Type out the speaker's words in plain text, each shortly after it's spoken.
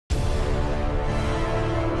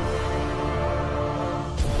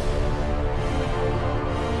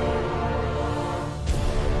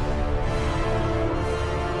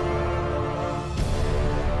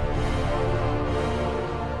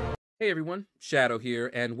Hey everyone, Shadow here,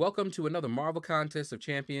 and welcome to another Marvel Contest of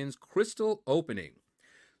Champions crystal opening.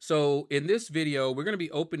 So in this video, we're going to be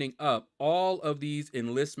opening up all of these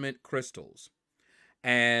enlistment crystals.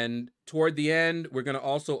 And toward the end, we're going to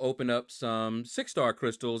also open up some 6-star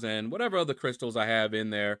crystals and whatever other crystals I have in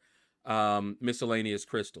there, miscellaneous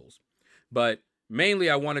crystals. But mainly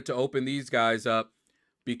I wanted to open these guys up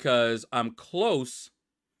because I'm close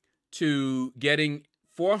to getting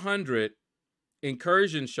 400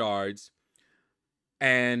 incursion shards,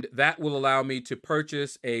 and that will allow me to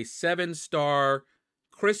purchase a 7-star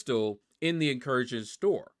crystal in the incursion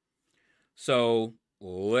store. So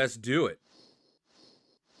let's do it.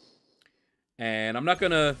 And I'm not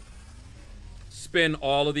gonna spin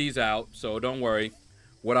all of these out, so don't worry.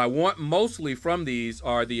 What I want mostly from these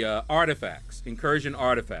are the artifacts, incursion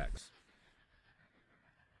artifacts.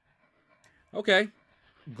 Okay,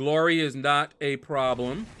 glory is not a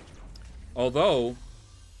problem. Although,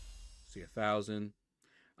 see, 1,000.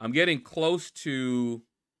 I'm getting close to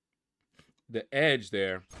the edge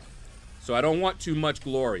there, so I don't want too much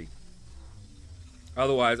glory.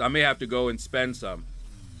 Otherwise, I may have to go and spend some,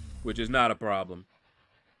 which is not a problem.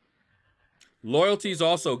 Loyalty is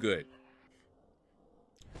also good,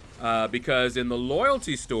 because in the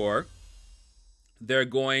loyalty store, they're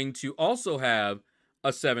going to also have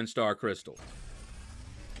a 7-star crystal.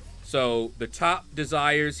 So the top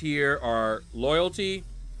desires here are loyalty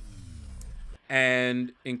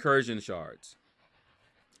and incursion shards.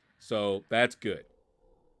 So that's good.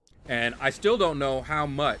 And I still don't know how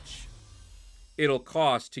much it'll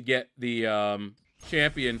cost to get the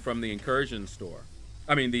champion from the incursion store.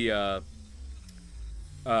 I mean the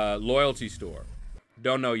loyalty store.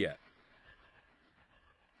 Don't know yet.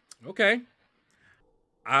 Okay.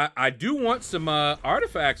 I do want some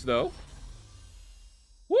artifacts though.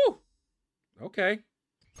 Woo! Okay.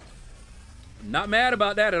 Not mad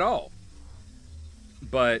about that at all.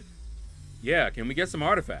 But, yeah, can we get some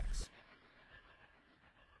artifacts?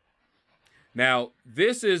 Now,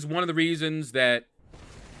 this is one of the reasons that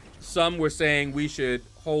some were saying we should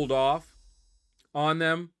hold off on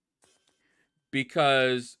them,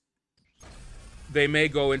 because they may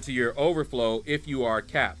go into your overflow if you are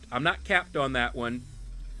capped. I'm not capped on that one,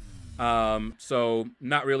 so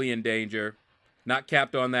not really in danger. Not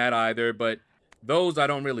capped on that either, but those I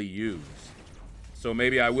don't really use. So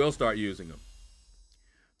maybe I will start using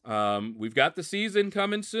them. We've got the season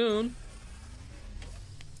coming soon.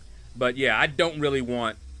 But yeah, I don't really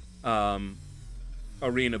want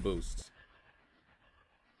arena boosts.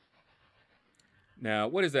 Now,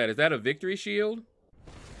 what is that? Is that a victory shield?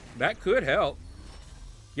 That could help.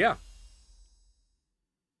 Yeah.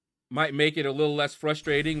 Might make it a little less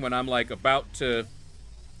frustrating when I'm like about to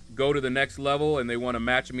go to the next level and they want to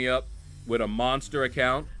match me up with a monster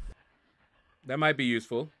account. That might be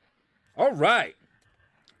useful. All right.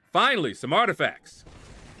 Finally, some artifacts.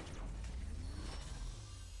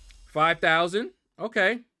 5,000.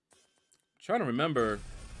 Okay. Trying to remember.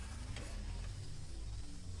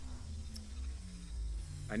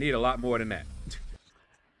 I need a lot more than that.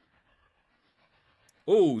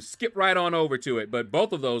 Ooh, skip right on over to it, but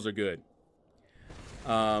both of those are good.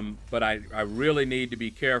 But I really need to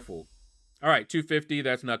be careful. All right, 250,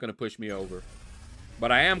 that's not going to push me over.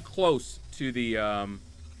 But I am close to the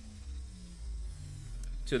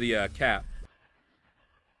cap.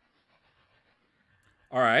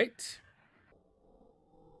 All right.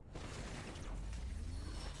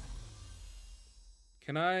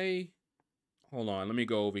 Can I... Hold on, let me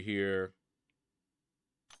go over here.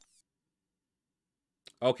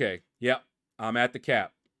 Okay, yep, I'm at the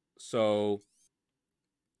cap. So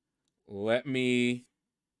let me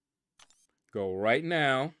go right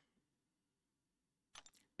now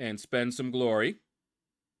and spend some glory.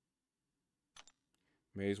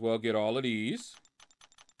 May as well get all of these.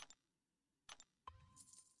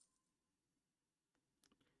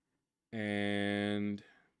 And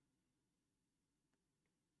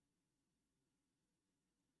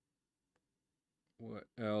what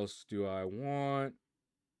else do I want?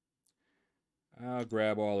 I'll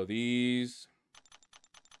grab all of these.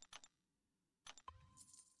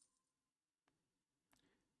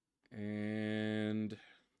 And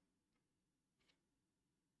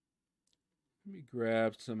let me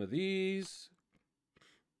grab some of these.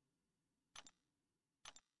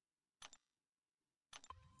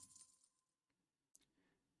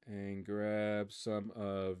 And grab some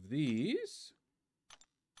of these.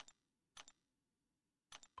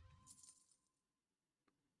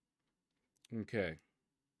 Okay.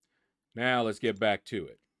 Now let's get back to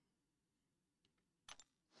it.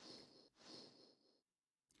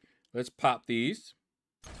 Let's pop these.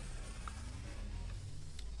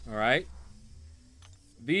 All right.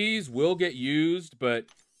 These will get used, but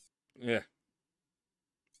yeah.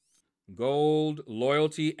 Gold,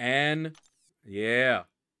 loyalty, and yeah.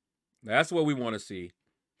 That's what we want to see.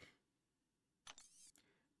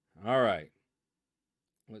 All right.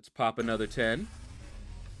 Let's pop another 10.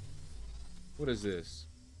 What is this?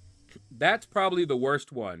 That's probably the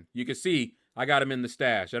worst one. You can see I got them in the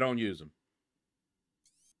stash. I don't use them.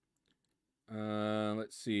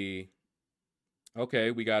 Let's see.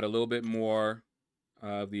 Okay, we got a little bit more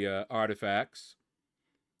of the artifacts.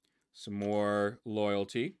 Some more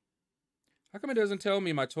loyalty. How come it doesn't tell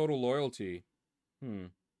me my total loyalty?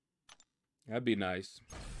 That'd be nice.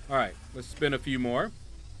 All right, let's spin a few more.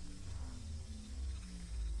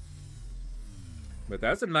 But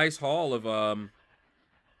that's a nice haul of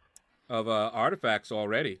artifacts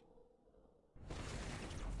already.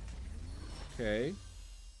 Okay,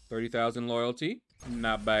 30,000 loyalty,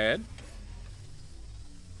 not bad.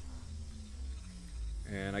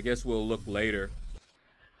 And I guess we'll look later,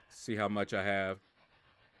 see how much I have.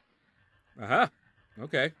 Aha,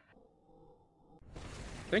 okay.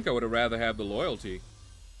 I think I would have rather have the loyalty.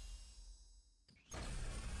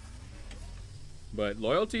 But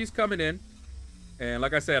loyalty's coming in. And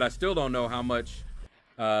like I said, I still don't know how much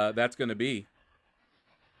that's going to be.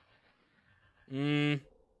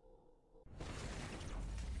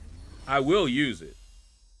 I will use it.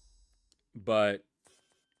 But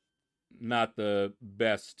not the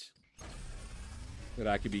best that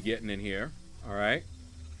I could be getting in here. All right.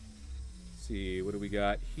 Let's see, what do we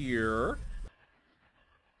got here?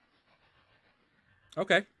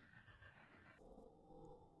 Okay.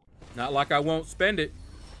 Not like I won't spend it.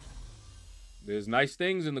 There's nice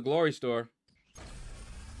things in the glory store.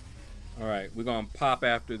 All right, we're going to pop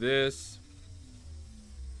after this.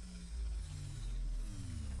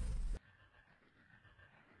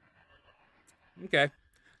 Okay.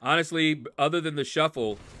 Honestly, other than the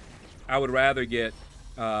shuffle, I would rather get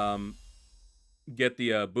the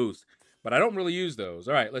boost. But I don't really use those.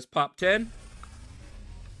 All right, let's pop 10.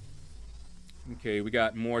 Okay, we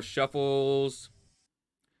got more shuffles,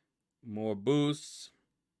 more boosts,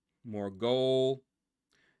 more gold,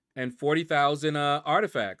 and 40,000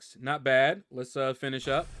 artifacts. Not bad. Let's finish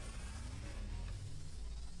up.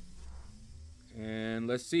 And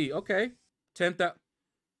let's see. Okay, 10,000.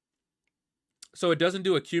 So it doesn't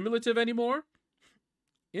do a cumulative anymore?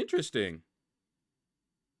 Interesting.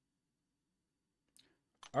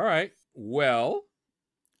 All right. Well,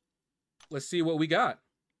 let's see what we got.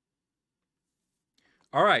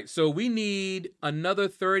 All right. So we need another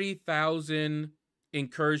 30,000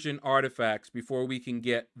 incursion artifacts before we can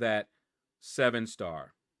get that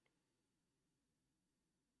 7-star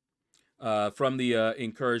from the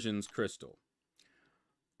incursions crystal.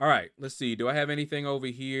 All right, let's see. Do I have anything over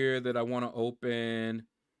here that I want to open?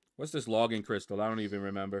 What's this login crystal? I don't even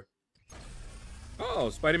remember. Oh,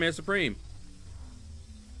 Spider-Man Supreme.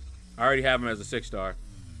 I already have him as a 6-star.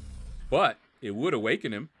 But it would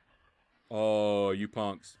awaken him. Oh, you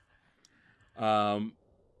punks. That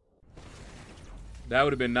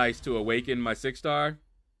would have been nice to awaken my 6-star.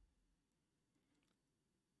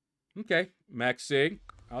 Okay, Max Sig.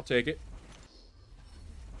 I'll take it.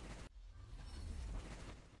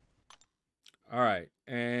 All right,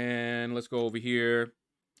 and let's go over here.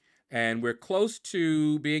 And we're close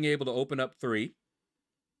to being able to open up 3.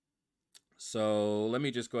 So let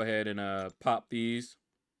me just go ahead and pop these.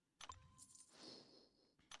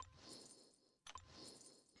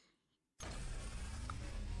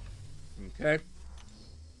 Okay.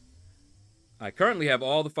 I currently have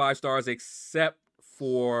all the 5 stars except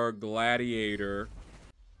for Gladiator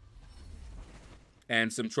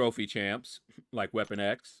and some trophy champs like Weapon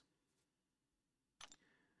X.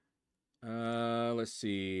 Let's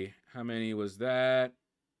see. How many was that?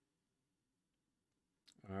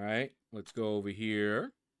 All right. Let's go over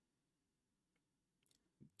here.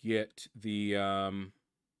 Get the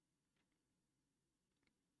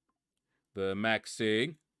Max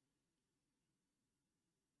Sig.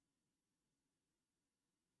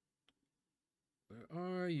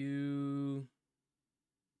 Where are you?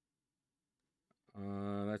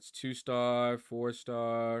 That's 2-star,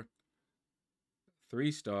 4-star,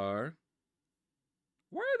 3-star.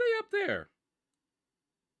 Why are they up there?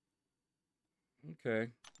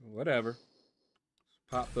 Okay, whatever.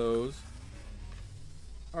 Pop those.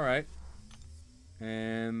 All right.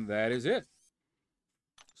 And that is it.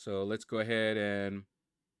 So let's go ahead and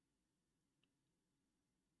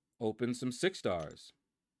open some 6-stars.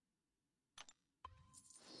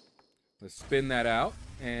 Let's spin that out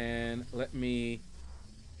and let me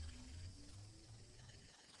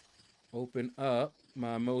open up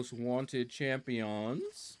my most wanted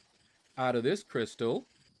champions. out of this crystal.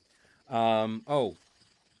 Oh,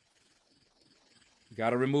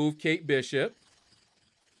 got to remove Kate Bishop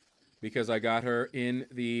because I got her in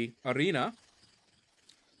the arena.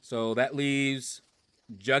 So that leaves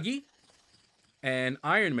Juggy and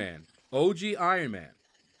Iron Man, OG Iron Man,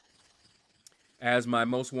 as my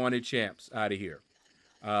most wanted champs out of here.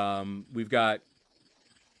 We've got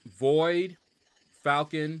Void,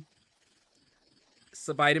 Falcon,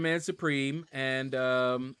 Spider-Man Supreme, and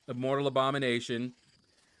Immortal Abomination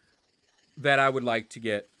that I would like to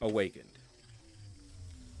get awakened.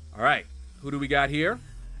 All right, who do we got here?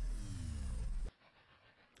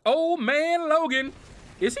 Oh man, Logan.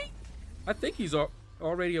 Is he? I think he's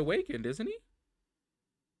already awakened, isn't he?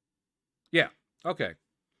 Yeah, okay.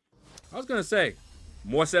 I was gonna say,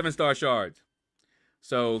 more 7-star shards.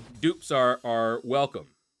 So dupes are welcome.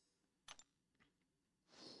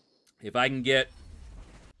 If I can get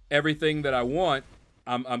everything that I want,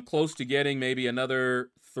 I'm close to getting maybe another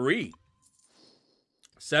 3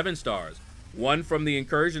 7 stars. 1 from the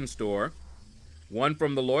Incursion store, 1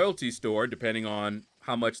 from the Loyalty store, depending on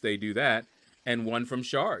how much they do that, and 1 from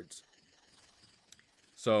shards.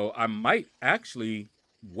 So I might actually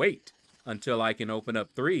wait until I can open up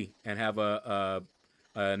 3 and have a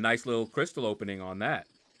nice little crystal opening on that.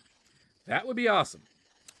 That would be awesome.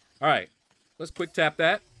 All right, let's quick tap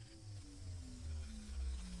that.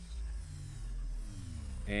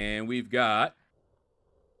 And we've got...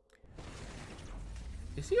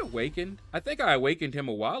 Is he awakened? I think I awakened him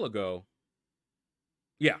a while ago.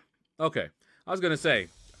 Yeah, okay. I was going to say,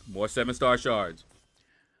 more 7-star shards.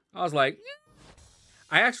 I was like,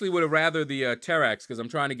 I actually would have rather the Terax, because I'm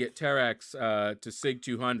trying to get Terax to Sig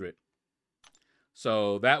 200.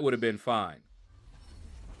 So that would have been fine.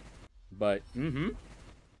 But,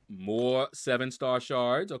 more 7-star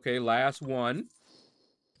shards. Okay, last one.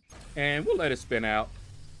 And we'll let it spin out.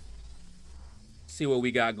 See what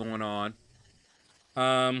we got going on.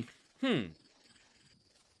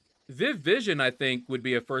 Viv Vision, I think, would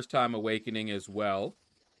be a first-time awakening as well.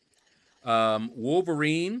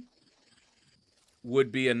 Wolverine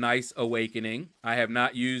would be a nice awakening. I have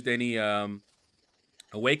not used any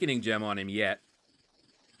awakening gem on him yet.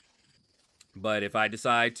 But if I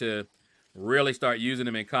decide to really start using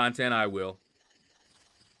him in content, I will.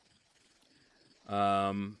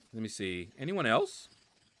 Let me see. Anyone else?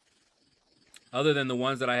 Other than the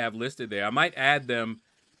ones that I have listed there. I might add them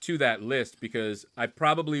to that list because I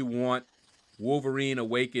probably want Wolverine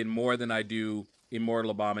Awakened more than I do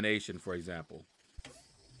Immortal Abomination, for example.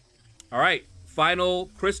 All right. Final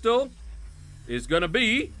crystal is going to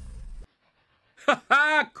be...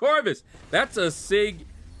 Ha-ha! Corvus! That's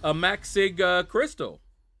a Max Sig crystal.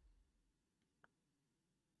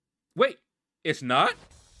 Wait, it's not?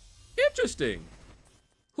 Interesting.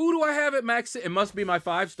 Who do I have at Max Sig? It must be my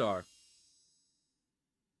 5-star.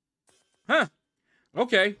 Huh.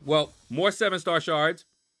 Okay, well, more 7-star shards.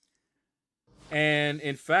 And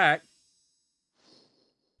in fact,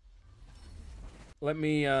 let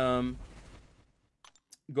me go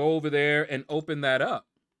over there and open that up.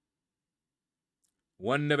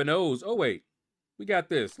 One never knows. Oh, wait. We got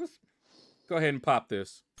this. Let's go ahead and pop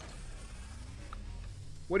this.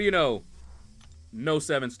 What do you know? No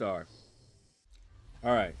 7-star.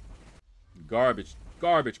 All right. Garbage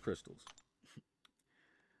crystals.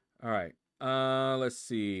 All right. Let's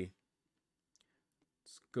see.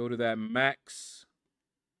 Let's go to that Max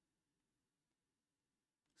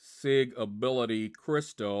Sig ability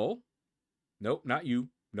crystal. Nope, not you.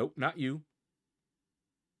 Nope, not you.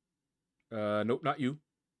 Nope, not you.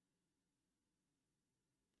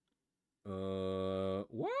 Why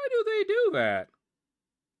do they do that?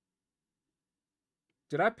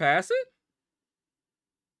 Did I pass it?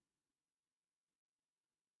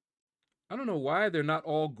 I don't know why they're not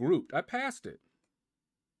all grouped. I passed it.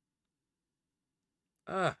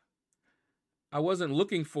 I wasn't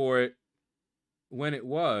looking for it when it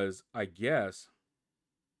was, I guess.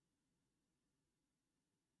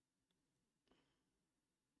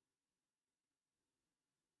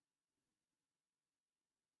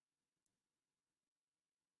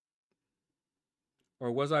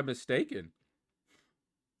 Or was I mistaken?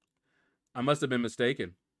 I must have been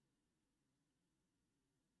mistaken.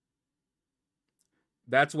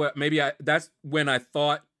 That's what, that's when I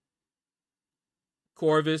thought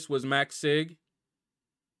Corvus was Max Sig.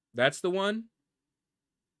 That's the one?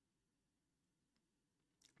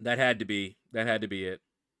 That had to be it.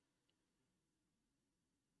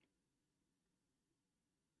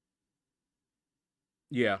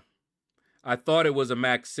 Yeah. I thought it was a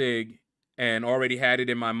Max Sig and already had it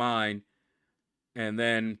in my mind. And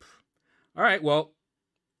then, all right, well,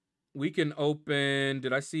 we can open...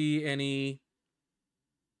 Did I see any...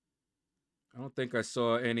 I don't think I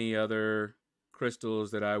saw any other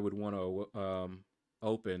crystals that I would want to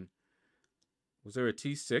open. Was there a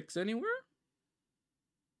T6 anywhere?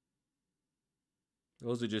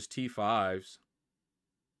 Those are just T5s.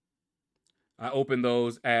 I opened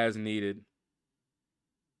those as needed.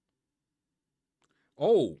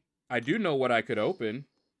 Oh, I do know what I could open.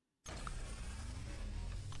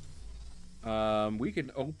 We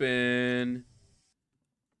can open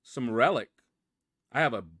some relic. I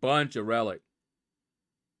have a bunch of relic.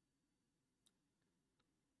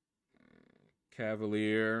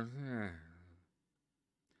 Cavalier.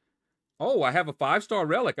 Oh, I have a 5-star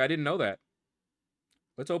relic. I didn't know that.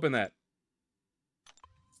 Let's open that.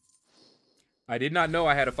 I did not know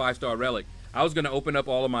I had a 5-star relic. I was going to open up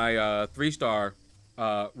all of my 3-star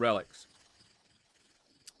relics.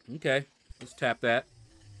 Okay, let's tap that.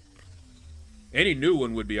 Any new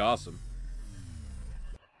one would be awesome.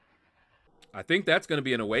 I think that's going to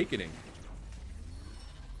be an awakening.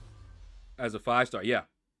 As a 5-star, yeah.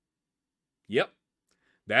 Yep.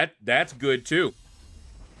 That's good too.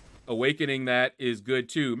 Awakening that is good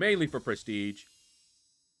too, mainly for prestige.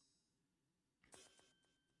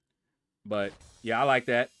 But yeah, I like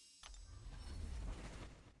that.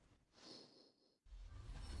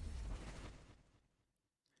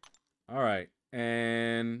 All right,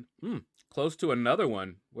 and close to another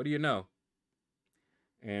one. What do you know?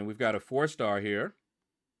 And we've got a 4-star here.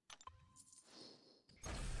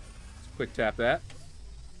 Let's quick tap that.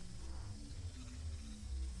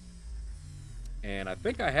 And I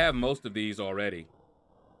think I have most of these already.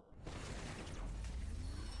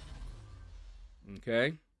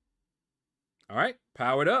 Okay. All right,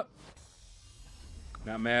 powered up.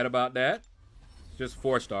 Not mad about that. It's just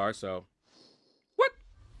 4-star, so. What?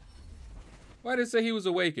 Why did it say he was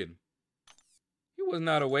awakened? He was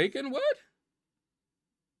not awakened, what?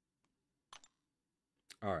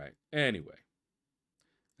 All right, anyway.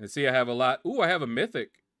 Let's see, I have a lot. Ooh, I have a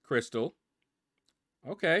mythic crystal.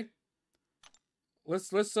 Okay. Let's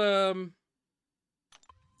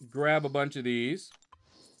grab a bunch of these.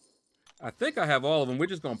 I think I have all of them. We're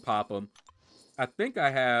just gonna pop them. I think I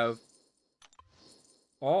have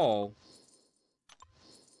all,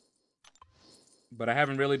 but I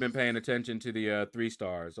haven't really been paying attention to the 3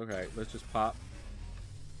 stars. Okay, let's just pop.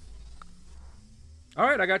 All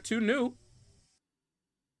right, I got 2 new.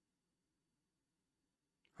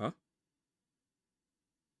 Huh?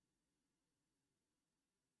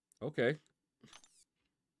 Okay.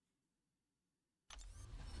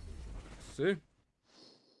 Let's see.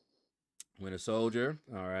 Winter Soldier.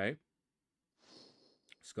 All right.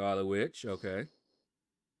 Scarlet Witch. Okay.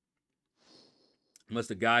 Must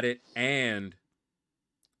have got it and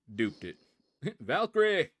duped it.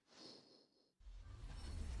 Valkyrie.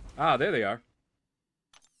 Ah, there they are.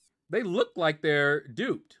 They look like they're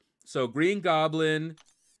duped. So Green Goblin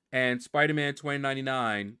and Spider-Man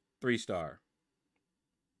 2099, 3-star.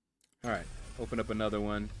 All right, open up another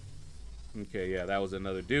one. Okay, yeah, that was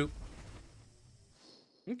another dupe.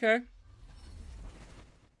 Okay.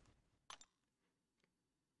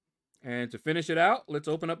 And to finish it out, let's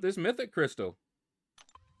open up this mythic crystal.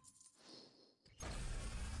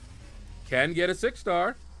 Can get a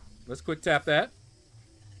 6-star. Let's quick tap that.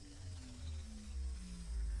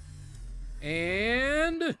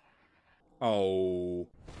 And... oh.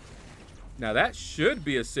 Now that should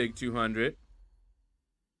be a SIG 200.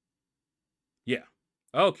 Yeah.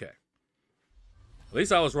 Okay. At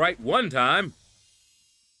least I was right one time.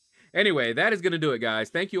 Anyway, that is going to do it, guys.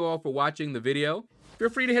 Thank you all for watching the video. Feel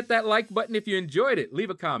free to hit that like button if you enjoyed it. Leave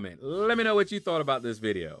a comment. Let me know what you thought about this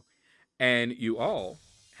video. And you all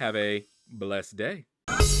have a blessed day.